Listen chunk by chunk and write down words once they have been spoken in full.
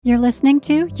You're listening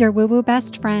to Your Woo Woo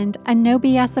Best Friend, a no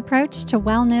BS approach to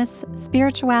wellness,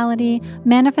 spirituality,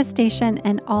 manifestation,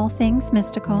 and all things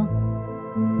mystical.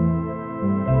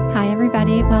 Hi,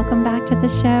 everybody. Welcome back to the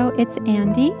show. It's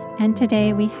Andy, and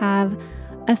today we have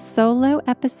a solo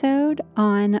episode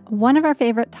on one of our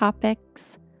favorite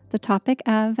topics, the topic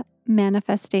of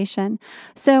manifestation.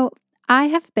 So I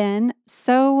have been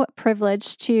so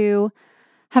privileged to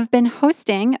have been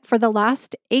hosting for the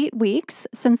last 8 weeks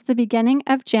since the beginning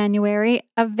of January,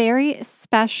 a very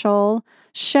special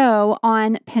show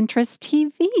on Pinterest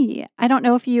TV. I don't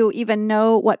know if you even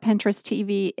know what Pinterest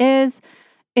TV is.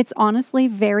 It's honestly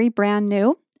very brand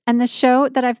new. And the show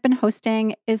that I've been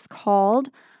hosting is called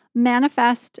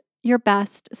Manifest Your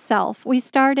Best Self. We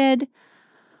started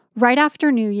right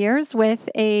after New Year's with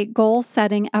a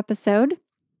goal-setting episode,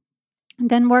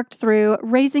 then worked through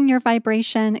raising your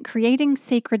vibration, creating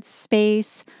sacred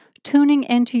space, tuning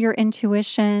into your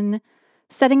intuition,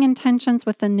 setting intentions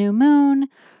with the new moon,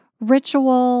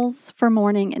 rituals for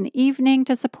morning and evening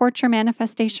to support your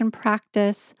manifestation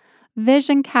practice,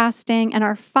 vision casting, and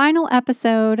our final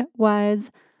episode was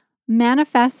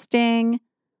manifesting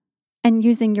and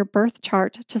using your birth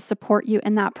chart to support you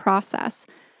in that process.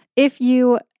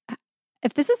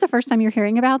 If this is the first time you're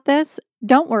hearing about this,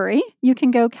 don't worry. You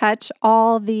can go catch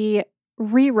all the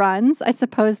reruns, I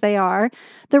suppose they are,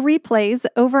 the replays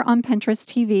over on Pinterest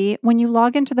TV. When you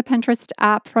log into the Pinterest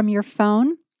app from your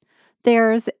phone,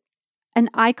 there's an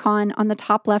icon on the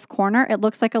top left corner. It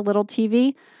looks like a little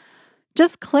TV.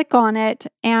 Just click on it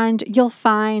and you'll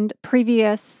find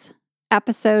previous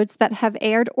episodes that have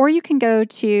aired, or you can go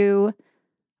to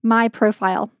my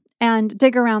profile and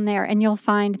dig around there and you'll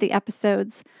find the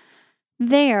episodes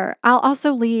there. I'll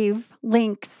also leave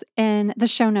links in the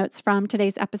show notes from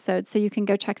today's episode so you can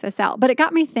go check this out. But it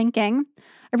got me thinking.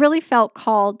 I really felt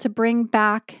called to bring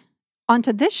back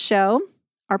onto this show,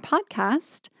 our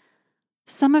podcast,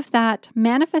 some of that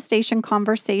manifestation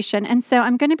conversation. And so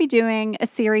I'm going to be doing a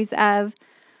series of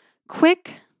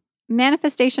quick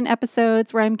manifestation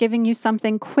episodes where I'm giving you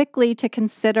something quickly to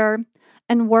consider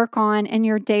and work on in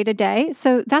your day-to-day.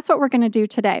 So that's what we're going to do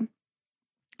today.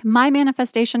 My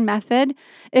manifestation method,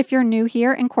 if you're new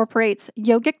here, incorporates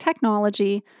yogic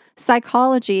technology,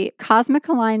 psychology, cosmic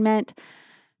alignment,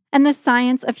 and the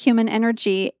science of human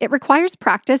energy. It requires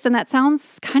practice, and that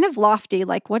sounds kind of lofty,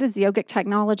 like what is yogic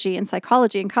technology and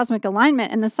psychology and cosmic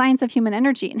alignment and the science of human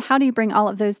energy, and how do you bring all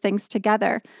of those things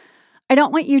together? I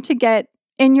don't want you to get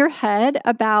in your head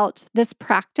about this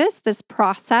practice, this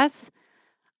process.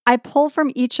 I pull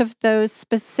from each of those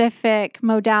specific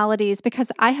modalities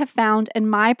because I have found in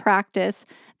my practice,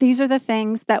 these are the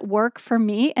things that work for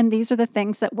me, and these are the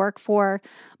things that work for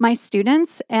my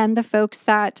students and the folks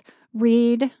that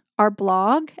read our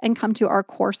blog and come to our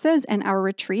courses and our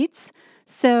retreats.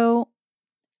 So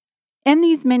in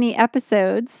these mini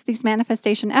episodes, these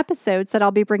manifestation episodes that I'll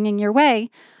be bringing your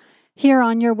way here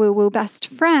on Your Woo Woo Best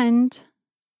Friend,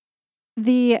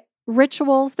 the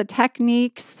rituals, the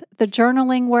techniques, the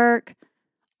journaling work,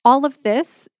 all of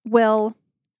this will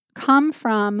come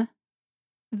from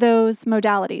those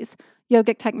modalities,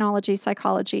 yogic technology,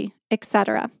 psychology,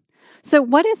 etc. So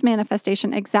what is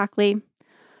manifestation exactly?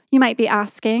 You might be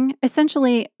asking.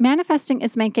 Essentially, manifesting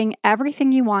is making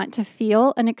everything you want to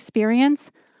feel and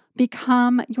experience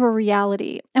become your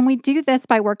reality. And we do this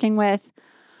by working with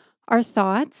our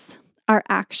thoughts, our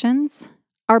actions,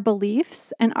 our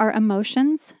beliefs, and our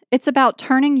emotions. It's about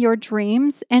turning your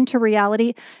dreams into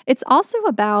reality. It's also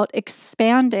about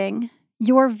expanding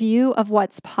your view of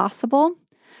what's possible.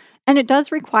 And it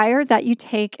does require that you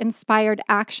take inspired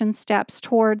action steps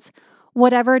towards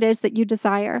whatever it is that you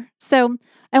desire. So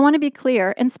I want to be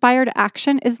clear, inspired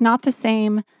action is not the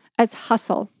same as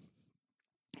hustle.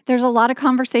 There's a lot of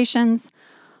conversations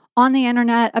on the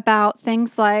internet about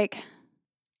things like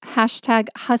hashtag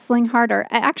hustling harder.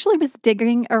 I actually was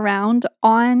digging around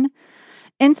on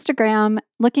Instagram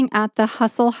looking at the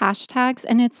hustle hashtags,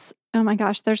 and it's, oh my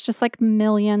gosh, there's just like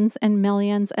millions and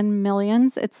millions and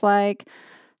millions. It's like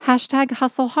hashtag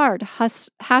hustle hard,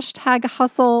 hashtag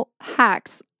hustle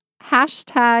hacks,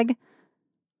 hashtag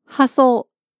hustle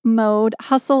mode,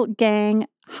 hustle gang,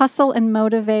 hustle and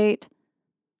motivate,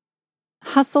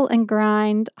 hustle and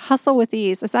grind, hustle with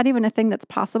ease. Is that even a thing that's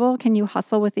possible? Can you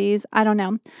hustle with ease? I don't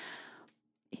know.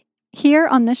 Here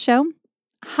on this show,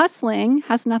 hustling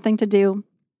has nothing to do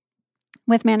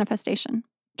with manifestation,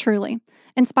 truly.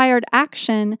 Inspired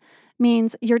action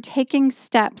means you're taking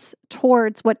steps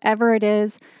towards whatever it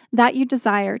is that you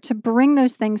desire to bring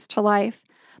those things to life,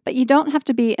 but you don't have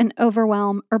to be in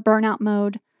overwhelm or burnout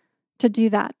mode to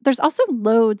do that. There's also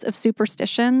loads of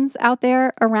superstitions out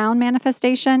there around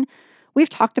manifestation. We've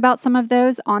talked about some of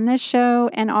those on this show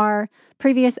and our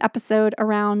previous episode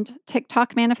around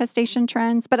TikTok manifestation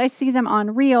trends, but I see them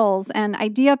on Reels and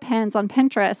idea pins on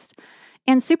Pinterest.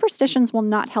 And superstitions will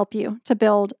not help you to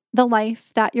build the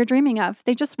life that you're dreaming of.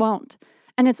 They just won't.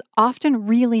 And it's often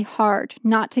really hard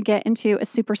not to get into a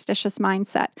superstitious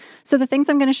mindset. So the things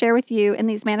I'm going to share with you in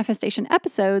these manifestation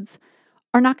episodes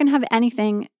are not going to have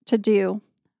anything to do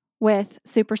with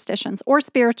superstitions or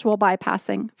spiritual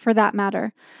bypassing for that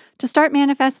matter. To start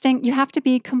manifesting, you have to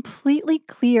be completely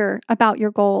clear about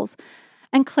your goals.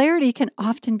 And clarity can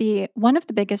often be one of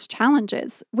the biggest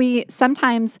challenges. We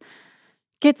sometimes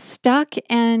get stuck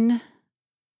in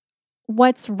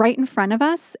what's right in front of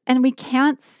us, and we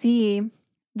can't see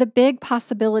the big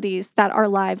possibilities that our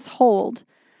lives hold.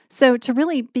 So to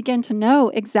really begin to know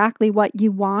exactly what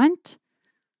you want,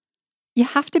 you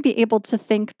have to be able to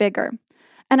think bigger.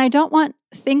 And I don't want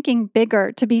thinking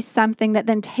bigger to be something that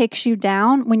then takes you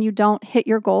down when you don't hit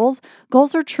your goals.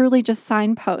 Goals are truly just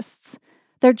signposts.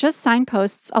 They're just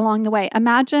signposts along the way.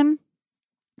 Imagine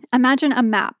a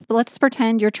map. Let's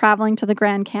pretend you're traveling to the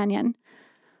Grand Canyon.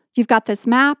 You've got this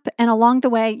map, and along the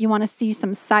way, you want to see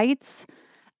some sights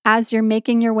as you're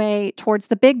making your way towards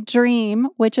the big dream,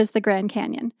 which is the Grand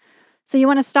Canyon. So you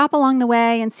want to stop along the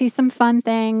way and see some fun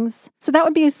things. So that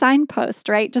would be a signpost,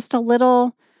 right? Just a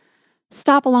little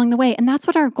stop along the way. And that's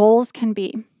what our goals can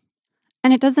be.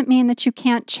 And it doesn't mean that you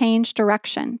can't change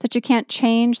direction, that you can't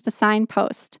change the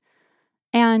signpost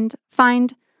and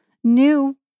find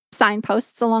new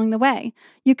signposts along the way.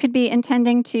 You could be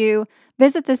intending to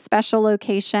visit this special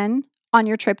location on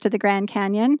your trip to the Grand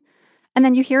Canyon, and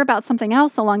then you hear about something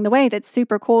else along the way that's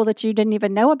super cool that you didn't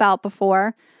even know about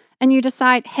before, and you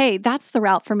decide, hey, that's the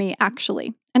route for me,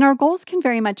 actually. And our goals can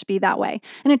very much be that way.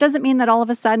 And it doesn't mean that all of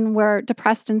a sudden we're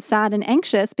depressed and sad and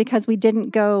anxious because we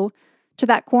didn't go to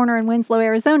that corner in Winslow,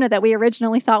 Arizona that we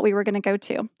originally thought we were going to go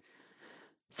to.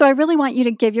 So I really want you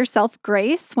to give yourself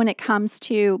grace when it comes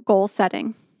to goal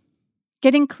setting.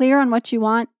 Getting clear on what you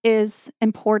want is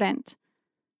important.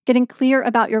 Getting clear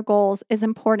about your goals is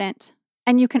important.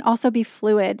 And you can also be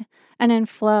fluid and in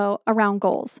flow around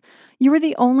goals. You are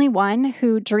the only one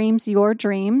who dreams your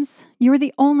dreams. You are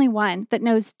the only one that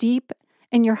knows deep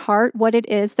in your heart what it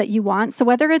is that you want. So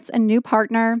whether it's a new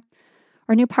partner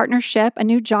or a new partnership, a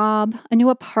new job, a new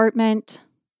apartment,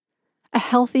 a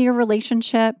healthier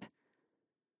relationship,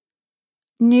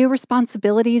 new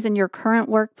responsibilities in your current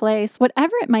workplace,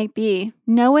 whatever it might be,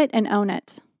 know it and own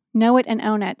it. Know it and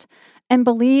own it. And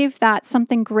believe that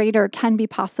something greater can be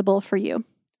possible for you.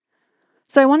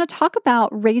 So I want to talk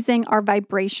about raising our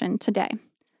vibration today.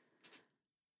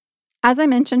 As I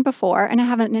mentioned before, and I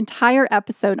have an entire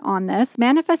episode on this,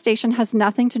 manifestation has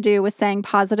nothing to do with saying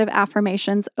positive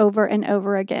affirmations over and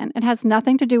over again. It has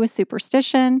nothing to do with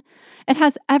superstition. It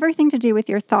has everything to do with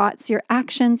your thoughts, your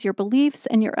actions, your beliefs,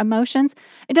 and your emotions.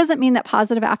 It doesn't mean that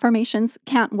positive affirmations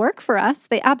can't work for us.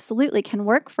 They absolutely can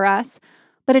work for us,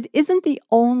 but it isn't the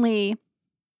only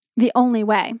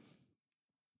way.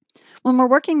 When we're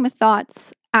working with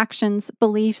thoughts, actions,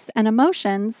 beliefs, and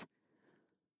emotions,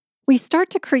 we start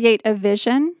to create a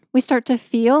vision. We start to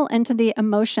feel into the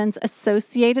emotions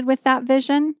associated with that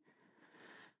vision.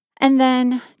 And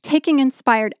then taking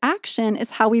inspired action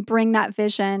is how we bring that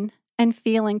vision and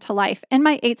feeling to life. In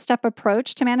my 8-step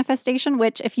approach to manifestation,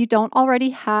 which if you don't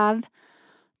already have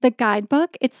the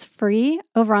guidebook, it's free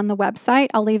over on the website.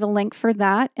 I'll leave a link for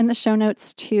that in the show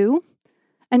notes too.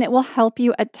 And it will help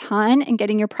you a ton in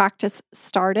getting your practice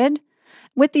started.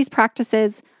 With these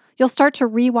practices, you'll start to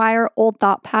rewire old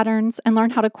thought patterns and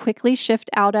learn how to quickly shift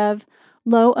out of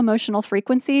low emotional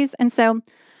frequencies. And so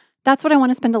that's what I want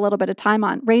to spend a little bit of time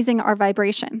on, raising our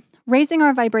vibration. Raising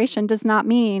our vibration does not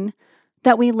mean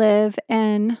that we live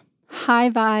in high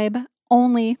vibe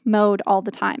only mode all the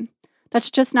time.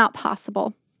 That's just not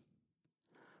possible.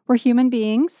 We're human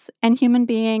beings, and human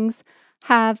beings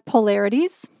have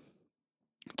polarities,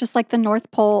 just like the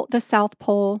North Pole, the South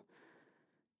Pole,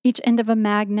 each end of a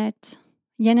magnet,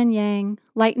 yin and yang,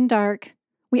 light and dark.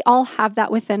 We all have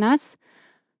that within us.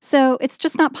 So it's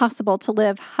just not possible to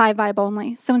live high vibe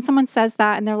only. So when someone says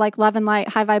that and they're like love and light,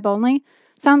 high vibe only,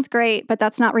 sounds great, but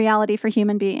that's not reality for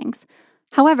human beings.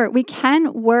 However, we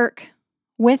can work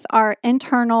with our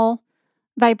internal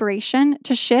vibration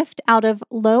to shift out of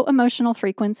low emotional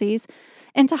frequencies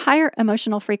into higher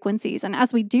emotional frequencies. And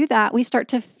as we do that, we start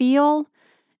to feel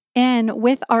in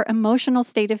with our emotional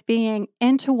state of being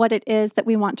into what it is that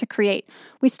we want to create.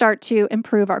 We start to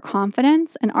improve our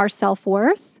confidence and our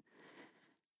self-worth.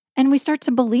 And we start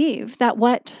to believe that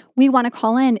what we want to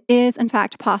call in is in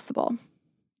fact possible.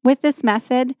 With this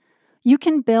method, you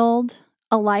can build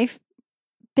a life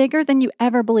bigger than you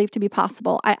ever believed to be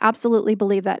possible. I absolutely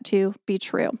believe that to be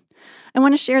true. I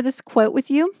want to share this quote with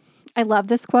you. I love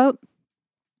this quote.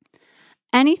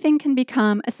 Anything can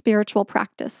become a spiritual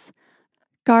practice.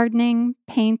 Gardening,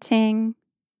 painting,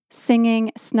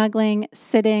 singing, snuggling,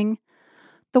 sitting.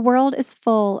 The world is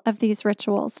full of these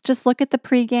rituals. Just look at the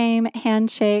pregame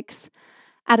handshakes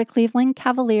at a Cleveland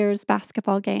Cavaliers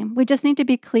basketball game. We just need to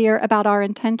be clear about our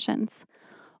intentions.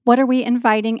 What are we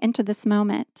inviting into this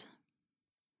moment?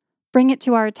 Bring it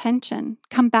to our attention.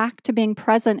 Come back to being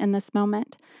present in this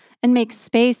moment and make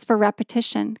space for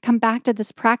repetition. Come back to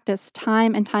this practice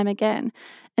time and time again.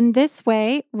 In this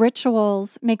way,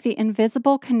 rituals make the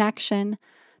invisible connection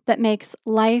that makes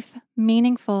life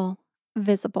meaningful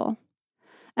visible.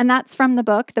 And that's from the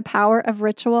book, The Power of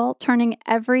Ritual, Turning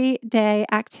Everyday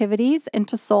Activities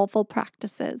into Soulful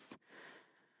Practices.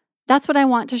 That's what I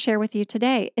want to share with you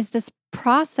today, is this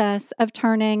process of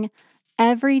turning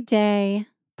everyday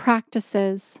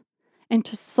practices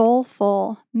into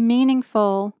soulful,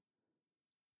 meaningful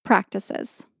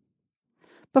practices.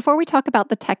 Before we talk about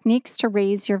the techniques to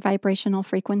raise your vibrational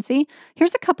frequency,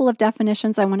 here's a couple of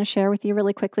definitions I want to share with you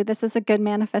really quickly. This is a good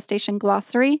manifestation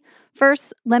glossary.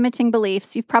 First, limiting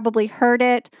beliefs. You've probably heard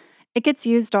it. It gets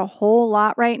used a whole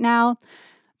lot right now.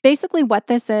 Basically, what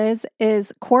this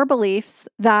is core beliefs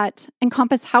that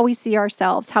encompass how we see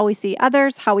ourselves, how we see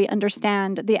others, how we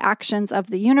understand the actions of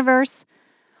the universe.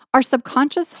 Our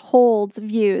subconscious holds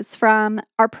views from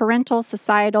our parental,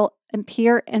 societal, and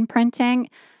peer imprinting.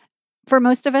 For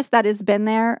most of us, that has been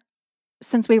there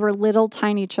since we were little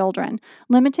tiny children.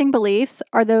 Limiting beliefs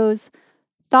are those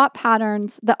thought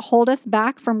patterns that hold us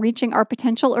back from reaching our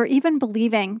potential or even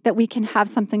believing that we can have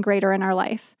something greater in our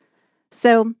life.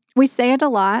 So we say it a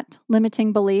lot,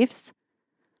 limiting beliefs.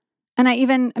 And I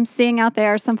even am seeing out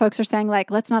there, some folks are saying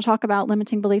like, let's not talk about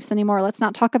limiting beliefs anymore. Let's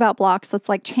not talk about blocks. Let's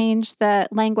like change the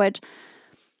language.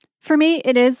 For me,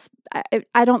 it is,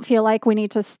 I don't feel like we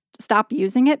need to stop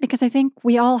using it because I think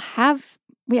we all have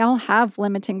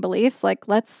limiting beliefs. Like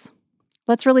let's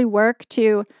really work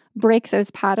to break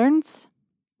those patterns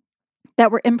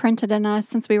that were imprinted in us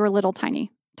since we were little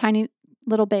tiny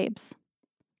little babes.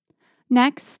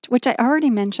 Next, which I already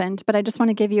mentioned, but I just want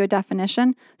to give you a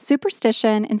definition,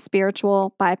 superstition and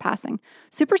spiritual bypassing.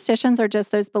 Superstitions are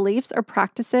just those beliefs or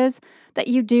practices that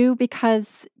you do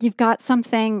because you've got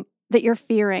something that you're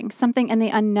fearing, something in the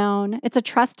unknown. It's a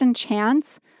trust and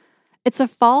chance. It's a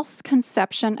false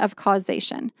conception of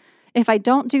causation. If I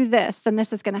don't do this, then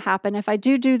this is going to happen. If I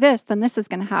do this, then this is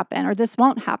going to happen, or this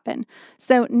won't happen.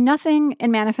 So nothing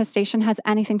in manifestation has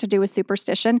anything to do with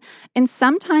superstition. And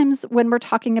sometimes when we're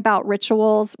talking about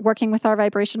rituals, working with our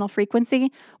vibrational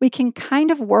frequency, we can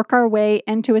kind of work our way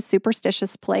into a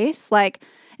superstitious place. Like,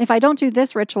 if I don't do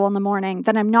this ritual in the morning,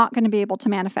 then I'm not going to be able to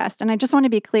manifest. And I just want to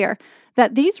be clear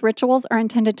that these rituals are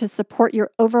intended to support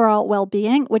your overall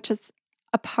well-being, which is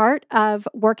a part of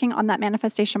working on that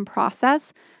manifestation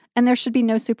process. And there should be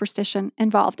no superstition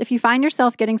involved. If you find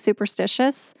yourself getting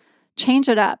superstitious, change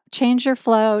it up, change your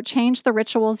flow, change the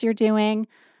rituals you're doing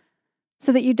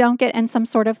so that you don't get in some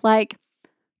sort of like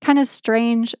kind of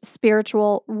strange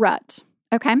spiritual rut,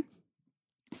 okay?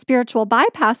 Spiritual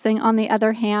bypassing, on the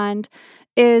other hand,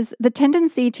 is the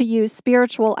tendency to use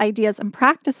spiritual ideas and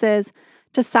practices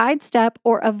to sidestep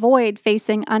or avoid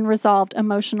facing unresolved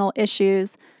emotional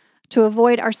issues, to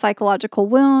avoid our psychological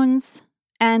wounds,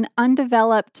 and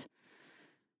undeveloped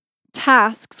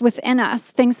tasks within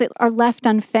us, things that are left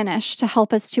unfinished to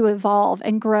help us to evolve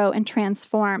and grow and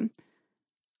transform.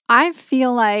 I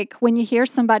feel like when you hear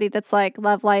somebody that's like,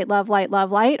 love, light, love, light,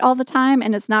 love, light all the time,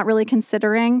 and is not really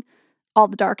considering all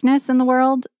the darkness in the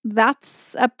world,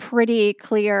 that's a pretty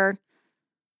clear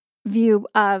view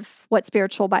of what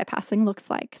spiritual bypassing looks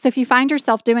like. So if you find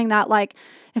yourself doing that, like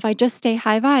if I just stay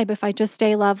high vibe, if I just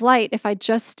stay love light, if I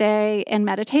just stay in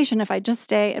meditation, if I just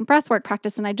stay in breathwork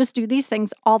practice, and I just do these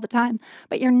things all the time,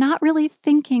 but you're not really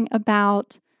thinking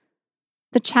about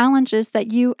the challenges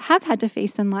that you have had to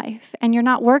face in life, and you're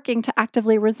not working to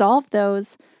actively resolve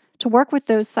those, to work with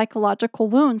those psychological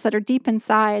wounds that are deep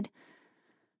inside,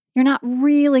 you're not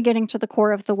really getting to the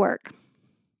core of the work.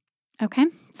 Okay?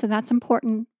 So that's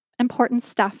important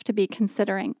stuff to be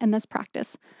considering in this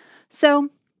practice. So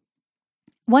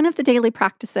one of the daily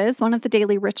practices, one of the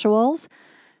daily rituals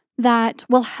that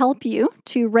will help you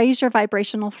to raise your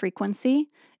vibrational frequency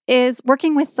is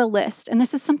working with the list. And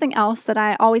this is something else that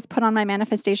I always put on my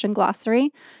manifestation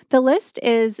glossary. The list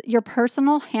is your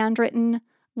personal handwritten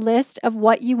list of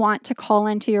what you want to call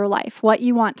into your life, what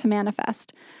you want to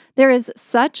manifest. There is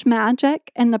such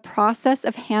magic in the process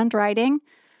of handwriting.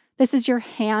 This is your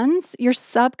hands, your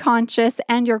subconscious,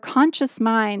 and your conscious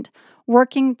mind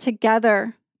working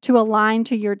together to align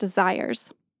to your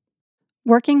desires.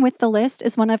 Working with the list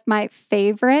is one of my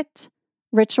favorite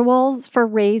rituals for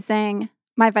raising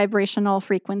my vibrational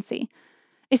frequency.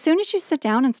 As soon as you sit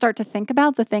down and start to think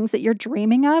about the things that you're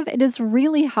dreaming of, it is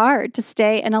really hard to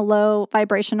stay in a low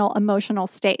vibrational emotional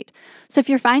state. So if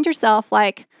you find yourself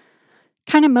like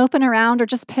kind of moping around or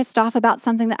just pissed off about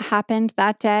something that happened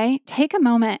that day, take a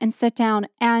moment and sit down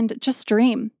and just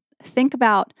dream. Think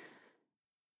about,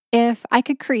 if I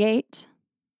could create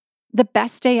the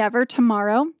best day ever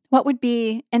tomorrow, what would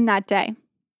be in that day?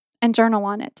 And journal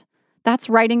on it. That's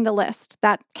writing the list.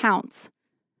 That counts.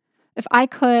 If I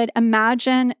could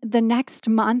imagine the next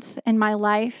month in my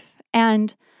life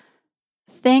and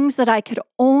things that I could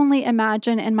only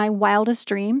imagine in my wildest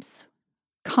dreams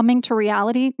coming to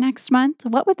reality next month,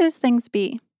 what would those things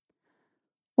be?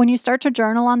 When you start to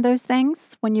journal on those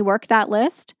things, when you work that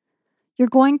list, you're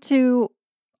going to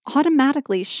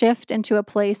automatically shift into a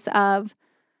place of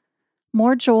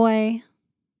more joy,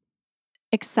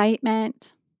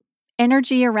 excitement,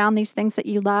 energy around these things that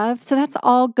you love. So that's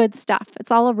all good stuff. It's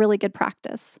all a really good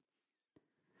practice.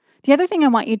 The other thing I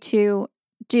want you to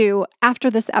do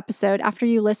after this episode, after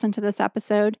you listen to this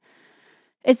episode,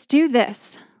 is do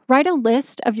this. Write a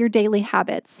list of your daily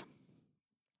habits.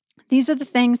 These are the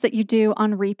things that you do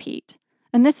on repeat.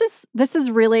 And this is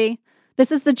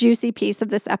the juicy piece of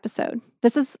this episode.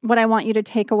 This is what I want you to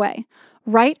take away.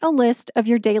 Write a list of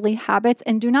your daily habits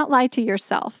and do not lie to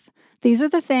yourself. These are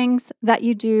the things that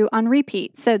you do on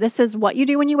repeat. So this is what you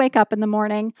do when you wake up in the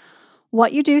morning,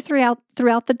 what you do throughout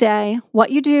the day, what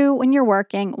you do when you're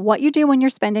working, what you do when you're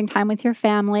spending time with your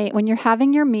family, when you're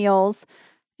having your meals.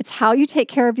 It's how you take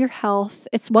care of your health.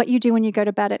 It's what you do when you go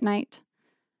to bed at night.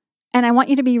 And I want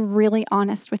you to be really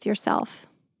honest with yourself.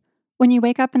 When you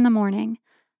wake up in the morning,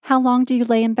 how long do you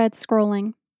lay in bed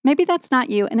scrolling? Maybe that's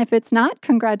not you. And if it's not,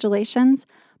 congratulations.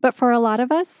 But for a lot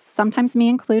of us, sometimes me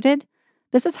included,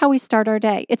 this is how we start our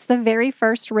day. It's the very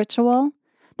first ritual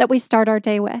that we start our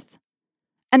day with.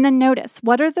 And then notice,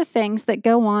 what are the things that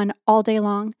go on all day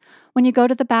long? When you go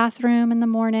to the bathroom in the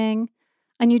morning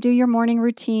and you do your morning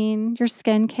routine, your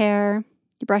skincare,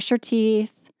 you brush your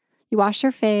teeth, you wash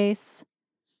your face,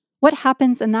 what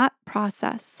happens in that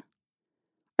process?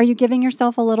 Are you giving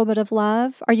yourself a little bit of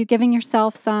love? Are you giving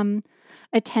yourself some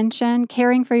attention,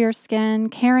 caring for your skin,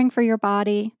 caring for your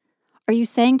body? Are you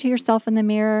saying to yourself in the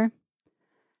mirror,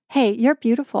 hey, you're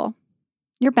beautiful,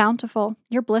 you're bountiful,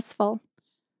 you're blissful.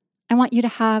 I want you to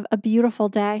have a beautiful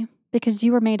day because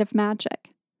you are made of magic.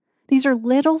 These are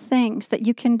little things that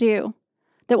you can do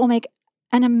that will make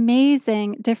an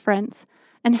amazing difference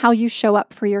in how you show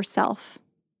up for yourself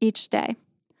each day.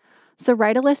 So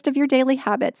write a list of your daily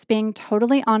habits, being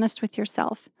totally honest with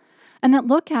yourself, and then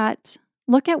look at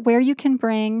where you can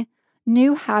bring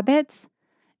new habits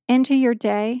into your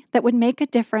day that would make a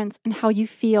difference in how you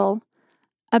feel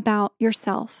about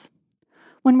yourself.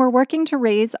 When we're working to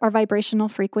raise our vibrational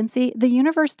frequency, the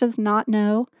universe does not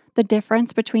know the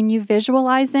difference between you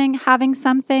visualizing having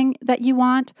something that you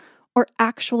want or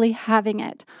actually having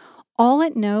it. All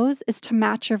it knows is to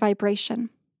match your vibration.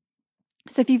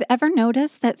 So if you've ever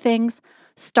noticed that things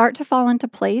start to fall into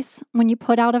place when you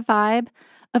put out a vibe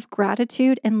of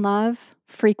gratitude and love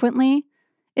frequently,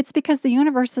 it's because the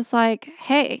universe is like,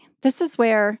 hey, this is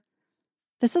where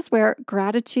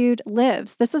gratitude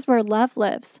lives. This is where love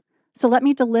lives. So let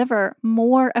me deliver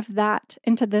more of that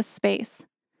into this space.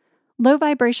 Low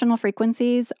vibrational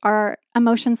frequencies are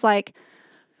emotions like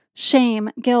shame,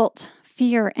 guilt,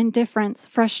 fear, indifference,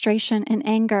 frustration, and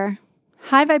anger.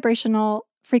 High vibrational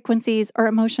frequencies are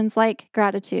emotions like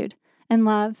gratitude and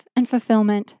love and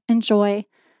fulfillment and joy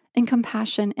and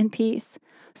compassion and peace.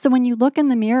 So when you look in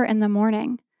the mirror in the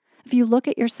morning, if you look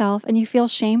at yourself and you feel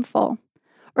shameful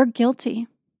or guilty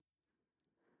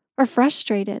or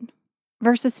frustrated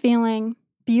versus feeling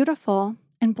beautiful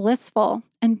and blissful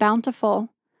and bountiful,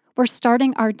 we're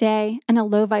starting our day in a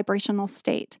low vibrational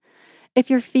state. If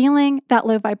you're feeling that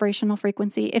low vibrational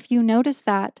frequency, if you notice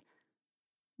that,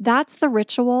 that's the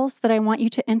rituals that I want you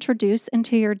to introduce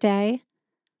into your day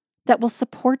that will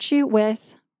support you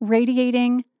with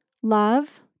radiating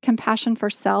love, compassion for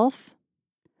self,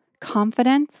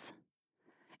 confidence.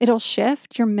 It'll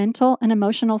shift your mental and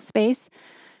emotional space.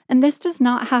 And this does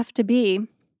not have to be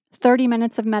 30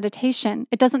 minutes of meditation.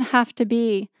 It doesn't have to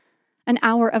be an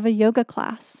hour of a yoga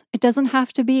class. It doesn't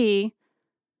have to be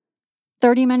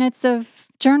 30 minutes of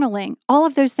journaling. All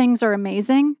of those things are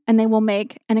amazing and they will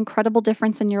make an incredible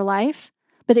difference in your life.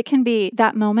 But it can be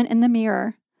that moment in the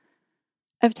mirror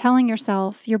of telling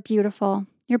yourself you're beautiful,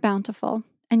 you're bountiful,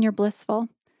 and you're blissful.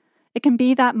 It can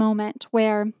be that moment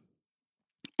where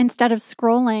instead of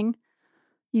scrolling,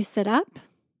 you sit up,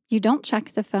 you don't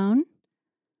check the phone.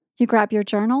 You grab your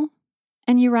journal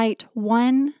and you write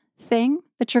one thing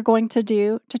that you're going to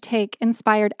do to take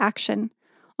inspired action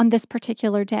on this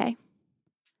particular day.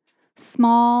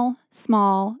 Small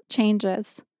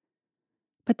changes,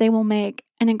 but they will make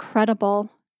an incredible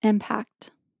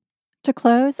impact. To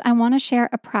close, I want to share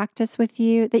a practice with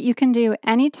you that you can do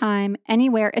anytime,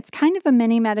 anywhere. It's kind of a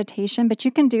mini meditation, but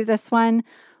you can do this one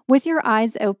with your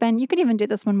eyes open. You could even do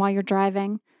this one while you're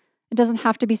driving. It doesn't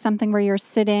have to be something where you're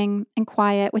sitting and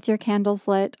quiet with your candles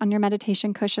lit on your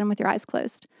meditation cushion with your eyes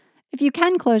closed. If you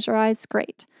can close your eyes,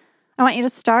 great. I want you to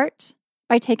start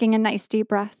by taking a nice deep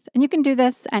breath. And you can do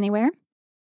this anywhere.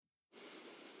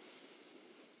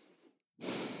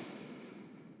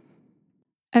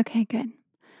 Okay, good.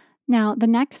 Now, the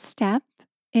next step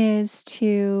is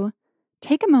to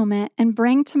take a moment and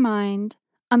bring to mind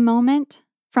a moment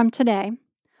from today,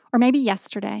 or maybe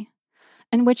yesterday,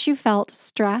 in which you felt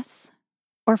stress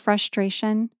or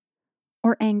frustration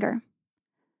or anger.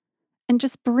 And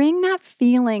just bring that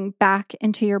feeling back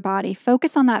into your body.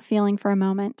 Focus on that feeling for a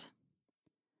moment.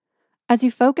 As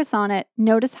you focus on it,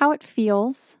 notice how it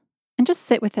feels and just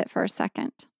sit with it for a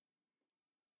second.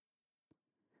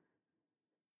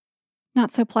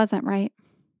 Not so pleasant, right?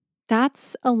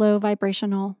 That's a low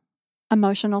vibrational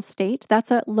emotional state.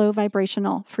 That's a low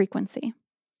vibrational frequency.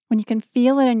 When you can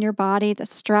feel it in your body, the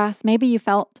stress, maybe you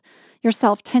felt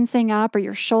yourself tensing up or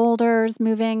your shoulders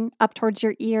moving up towards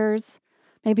your ears.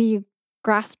 Maybe you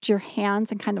grasped your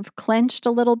hands and kind of clenched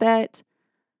a little bit.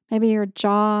 Maybe your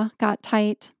jaw got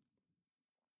tight.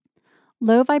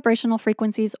 Low vibrational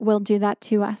frequencies will do that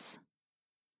to us.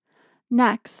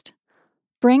 Next,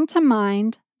 bring to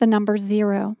mind the number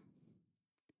 0.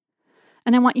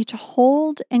 And I want you to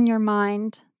hold in your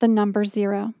mind the number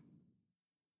 0.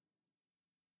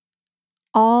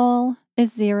 All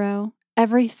is 0.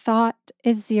 Every thought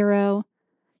is 0.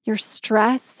 Your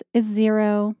stress is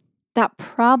 0. That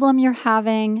problem you're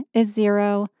having is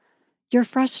 0. Your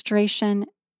frustration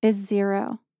is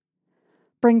 0.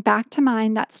 Bring back to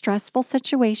mind that stressful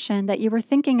situation that you were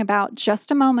thinking about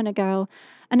just a moment ago.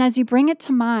 And as you bring it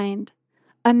to mind,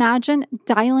 imagine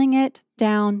dialing it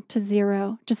down to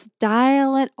 0. Just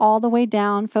dial it all the way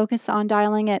down. Focus on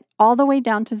dialing it all the way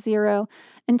down to 0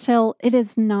 until it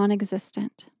is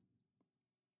non-existent.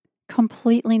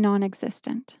 Completely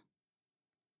non-existent.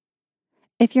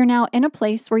 If you're now in a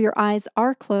place where your eyes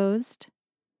are closed,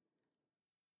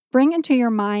 bring into your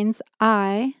mind's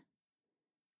eye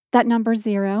that number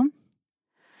 0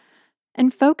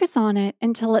 and focus on it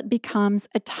until it becomes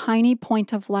a tiny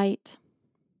point of light.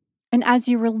 And as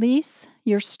you release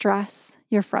your stress,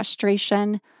 your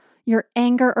frustration, your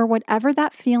anger, or whatever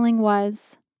that feeling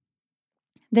was,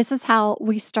 this is how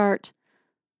we start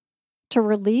to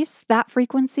release that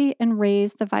frequency and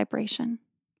raise the vibration.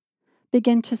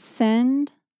 Begin to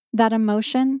send that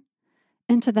emotion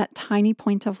into that tiny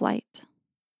point of light,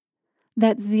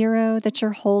 that 0 that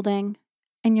you're holding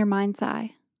in your mind's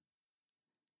eye.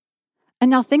 And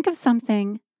now think of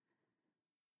something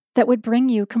that would bring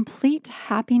you complete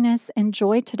happiness and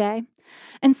joy today,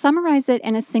 and summarize it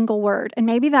in a single word. And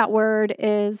maybe that word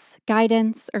is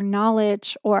guidance or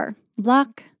knowledge or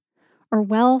luck or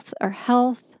wealth or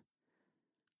health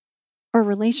or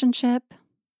relationship.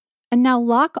 And now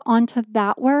lock onto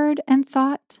that word and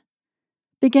thought.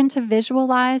 Begin to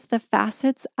visualize the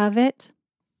facets of it.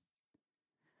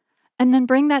 And then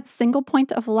bring that single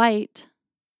point of light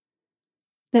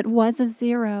that was a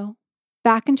 0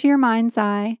 back into your mind's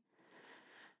eye.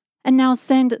 And now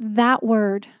send that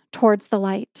word towards the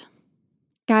light.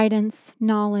 Guidance,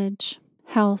 knowledge,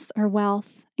 health, or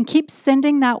wealth. And keep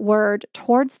sending that word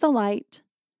towards the light.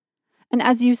 And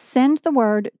as you send the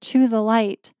word to the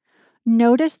light,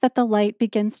 notice that the light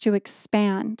begins to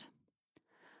expand.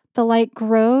 The light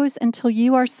grows until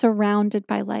you are surrounded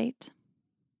by light.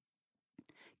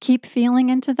 Keep feeling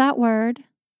into that word,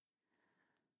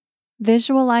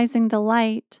 visualizing the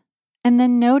light, and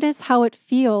then notice how it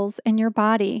feels in your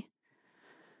body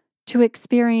to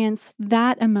experience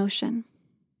that emotion.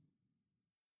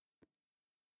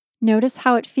 Notice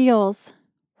how it feels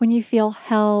when you feel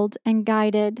held and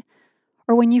guided,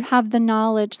 or when you have the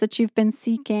knowledge that you've been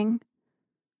seeking,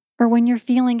 or when you're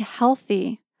feeling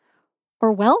healthy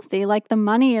or wealthy, like the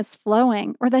money is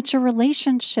flowing, or that your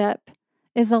relationship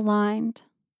is aligned,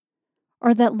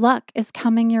 or that luck is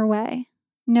coming your way.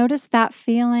 Notice that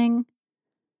feeling.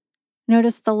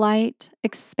 Notice the light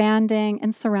expanding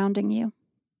and surrounding you.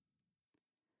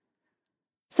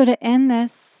 So to end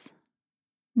this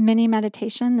mini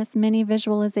meditation, this mini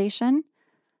visualization,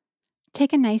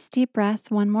 take a nice deep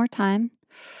breath one more time.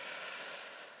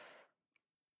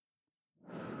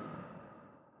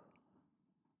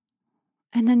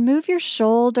 And then move your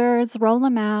shoulders, roll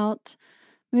them out.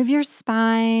 Move your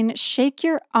spine, shake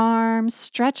your arms,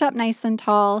 stretch up nice and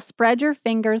tall, spread your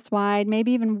fingers wide,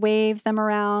 maybe even wave them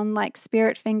around like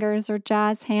spirit fingers or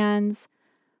jazz hands.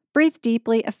 Breathe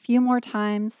deeply a few more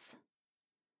times.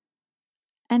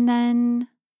 And then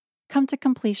come to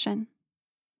completion.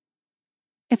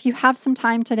 If you have some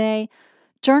time today,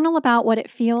 journal about what it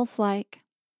feels like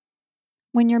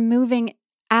when you're moving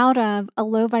out of a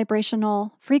low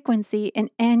vibrational frequency and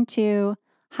into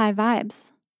high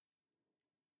vibes.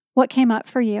 What came up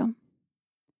for you?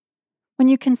 When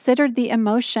you considered the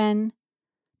emotion,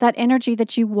 that energy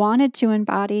that you wanted to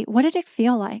embody, what did it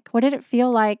feel like? What did it feel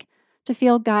like to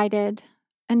feel guided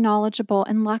and knowledgeable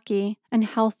and lucky and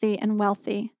healthy and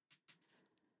wealthy?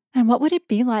 And what would it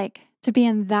be like to be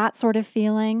in that sort of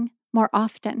feeling more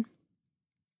often?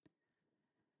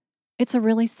 It's a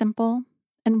really simple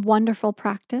and wonderful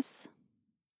practice.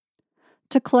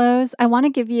 To close, I want to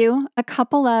give you a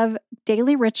couple of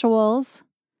daily rituals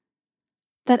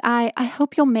that I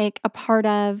hope you'll make a part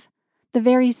of the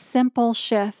very simple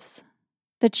shifts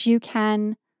that you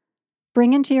can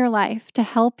bring into your life to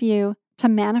help you to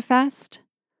manifest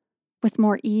with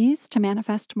more ease, to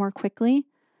manifest more quickly,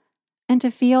 and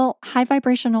to feel high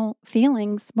vibrational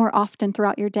feelings more often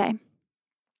throughout your day.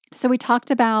 So we talked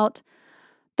about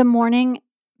the morning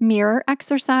mirror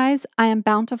exercise. I am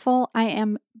bountiful. I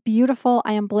am beautiful.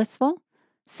 I am blissful.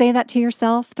 Say that to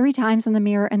yourself 3 times in the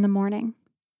mirror in the morning.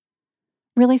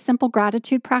 Really simple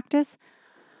gratitude practice.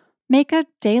 Make a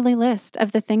daily list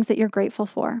of the things that you're grateful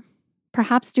for.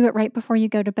 Perhaps do it right before you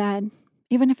go to bed.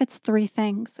 Even if it's 3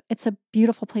 things, it's a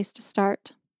beautiful place to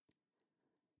start.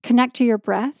 Connect to your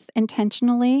breath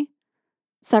intentionally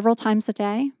several times a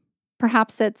day.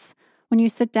 Perhaps it's when you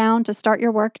sit down to start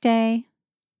your workday,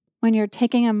 when you're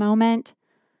taking a moment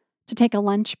to take a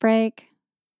lunch break,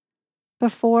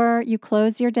 before you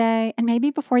close your day, and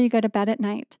maybe before you go to bed at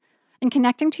night. And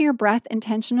connecting to your breath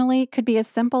intentionally could be as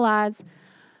simple as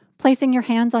placing your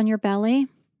hands on your belly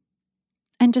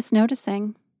and just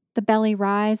noticing the belly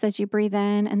rise as you breathe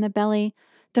in and the belly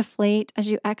deflate as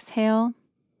you exhale.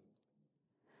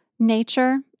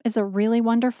 Nature is a really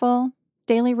wonderful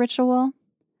daily ritual.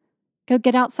 Go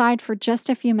get outside for just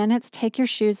a few minutes, take your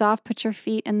shoes off, put your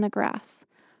feet in the grass.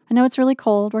 I know it's really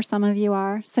cold where some of you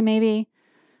are, so maybe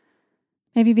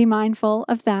be mindful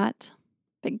of that.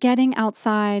 But getting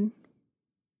outside,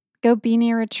 go be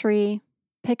near a tree,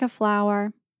 pick a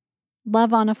flower,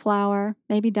 love on a flower,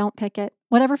 maybe don't pick it,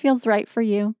 whatever feels right for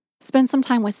you. Spend some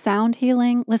time with sound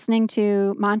healing, listening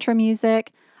to mantra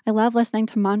music. I love listening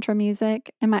to mantra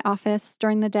music in my office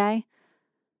during the day.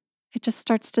 It just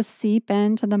starts to seep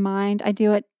into the mind. I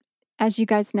do it, as you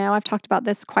guys know, I've talked about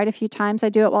this quite a few times. I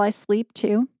do it while I sleep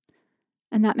too.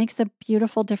 And that makes a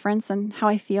beautiful difference in how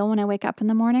I feel when I wake up in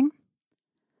the morning.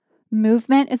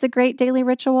 Movement is a great daily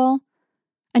ritual.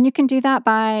 And you can do that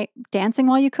by dancing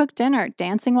while you cook dinner,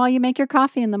 dancing while you make your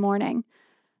coffee in the morning,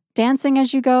 dancing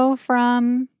as you go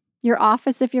from your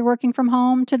office if you're working from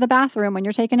home to the bathroom when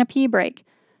you're taking a pee break.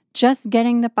 Just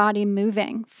getting the body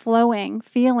moving, flowing,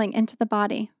 feeling into the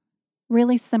body.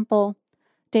 Really simple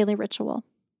daily ritual.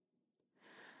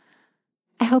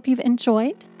 I hope you've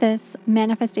enjoyed this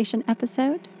manifestation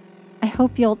episode. I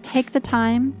hope you'll take the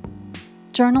time,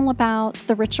 journal about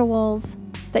the rituals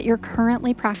that you're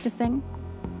currently practicing.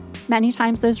 Many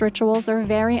times those rituals are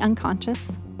very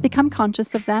unconscious. Become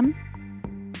conscious of them.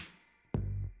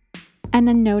 And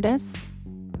then notice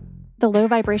the low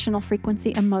vibrational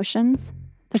frequency emotions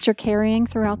that you're carrying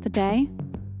throughout the day.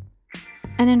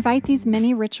 And invite these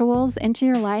mini rituals into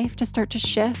your life to start to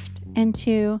shift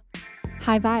into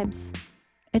high vibes.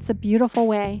 It's a beautiful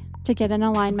way to get in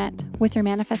alignment with your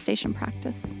manifestation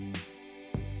practice.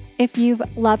 If you've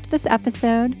loved this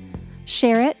episode,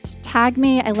 share it. Tag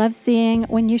me. I love seeing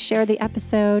when you share the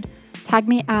episode. Tag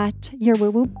me at Your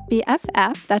Woo Woo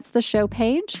BFF. That's the show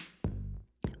page.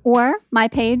 Or my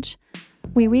page,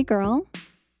 Wee Wee Girl.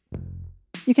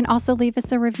 You can also leave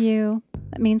us a review.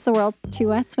 That means the world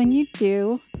to us when you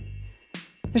do.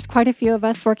 There's quite a few of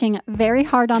us working very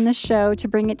hard on this show to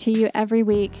bring it to you every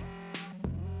week.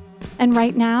 And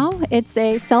right now, it's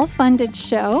a self-funded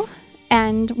show.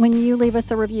 And when you leave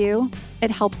us a review,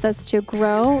 it helps us to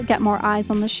grow, get more eyes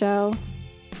on the show.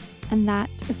 And that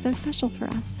is so special for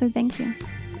us. So thank you.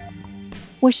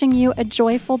 Wishing you a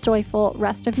joyful, joyful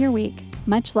rest of your week.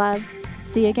 Much love.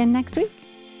 See you again next week.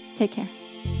 Take care.